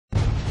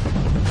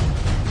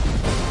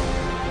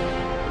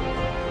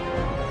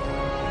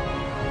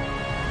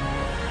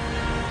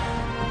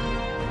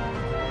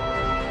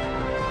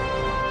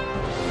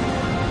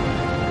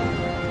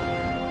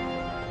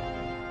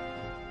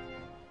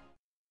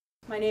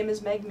My name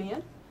is Meg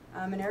Meehan.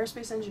 I'm an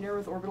aerospace engineer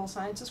with Orbital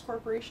Sciences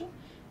Corporation,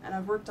 and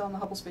I've worked on the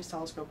Hubble Space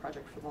Telescope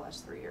project for the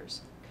last 3 years.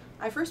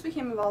 I first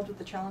became involved with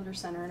the Challenger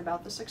Center in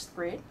about the 6th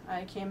grade.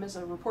 I came as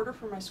a reporter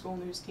for my school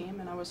news team,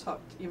 and I was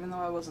hooked, even though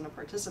I wasn't a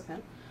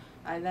participant.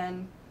 I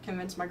then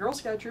convinced my Girl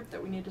Scout troop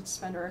that we needed to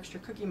spend our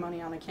extra cookie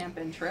money on a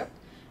camp-in trip,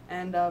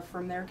 and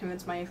from there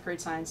convinced my 8th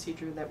grade science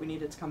teacher that we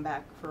needed to come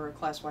back for a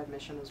class-wide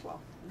mission as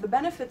well. The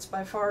benefits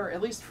by far,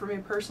 at least for me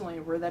personally,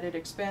 were that it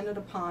expanded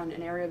upon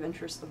an area of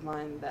interest of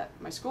mine that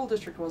my school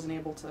district wasn't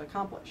able to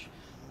accomplish.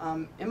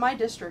 In my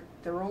district,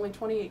 there were only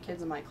 28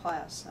 kids in my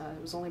class.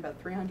 It was only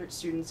about 300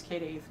 students, K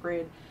to 8th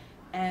grade,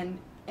 and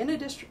in a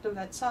district of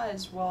that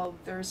size, while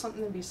there's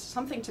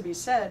something to be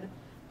said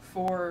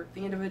for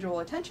the individual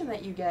attention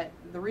that you get,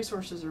 the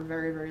resources are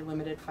very, very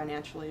limited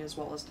financially as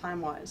well as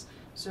time-wise.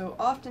 So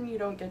often you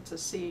don't get to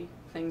see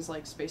things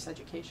like space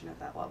education at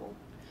that level.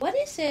 What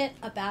is it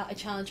about a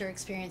Challenger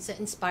experience that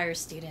inspires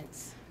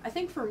students? I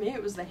think for me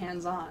it was the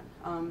hands-on.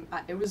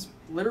 It was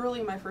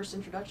literally my first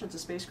introduction to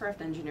spacecraft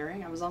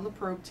engineering. I was on the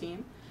probe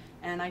team,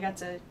 and I got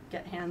to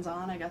get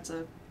hands-on. I got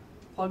to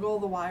plug all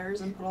the wires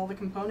and put all the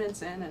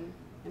components in, and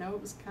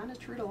it was kind of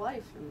true to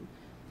life. And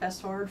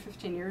fast forward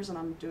 15 years, and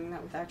I'm doing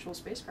that with actual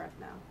spacecraft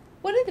now.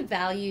 What are the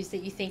values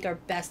that you think are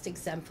best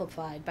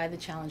exemplified by the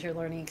Challenger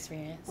learning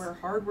experience? Where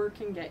hard work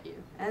can get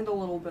you, and a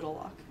little bit of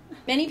luck.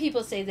 Many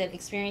people say that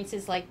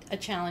experiences like a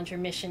Challenger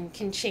mission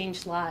can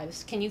change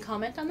lives. Can you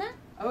comment on that?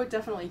 Oh, it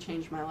definitely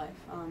changed my life.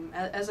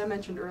 As I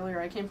mentioned earlier,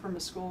 I came from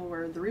a school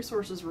where the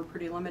resources were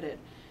pretty limited.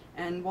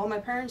 And while my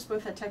parents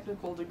both had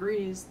technical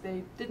degrees,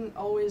 they didn't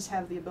always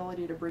have the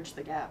ability to bridge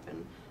the gap.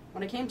 And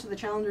when I came to the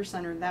Challenger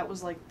Center, that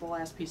was like the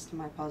last piece to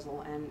my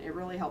puzzle, and it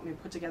really helped me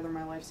put together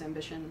my life's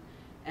ambition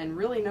and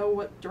really know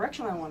what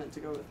direction I wanted to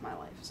go with my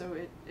life. So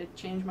it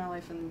changed my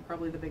life in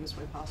probably the biggest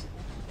way possible.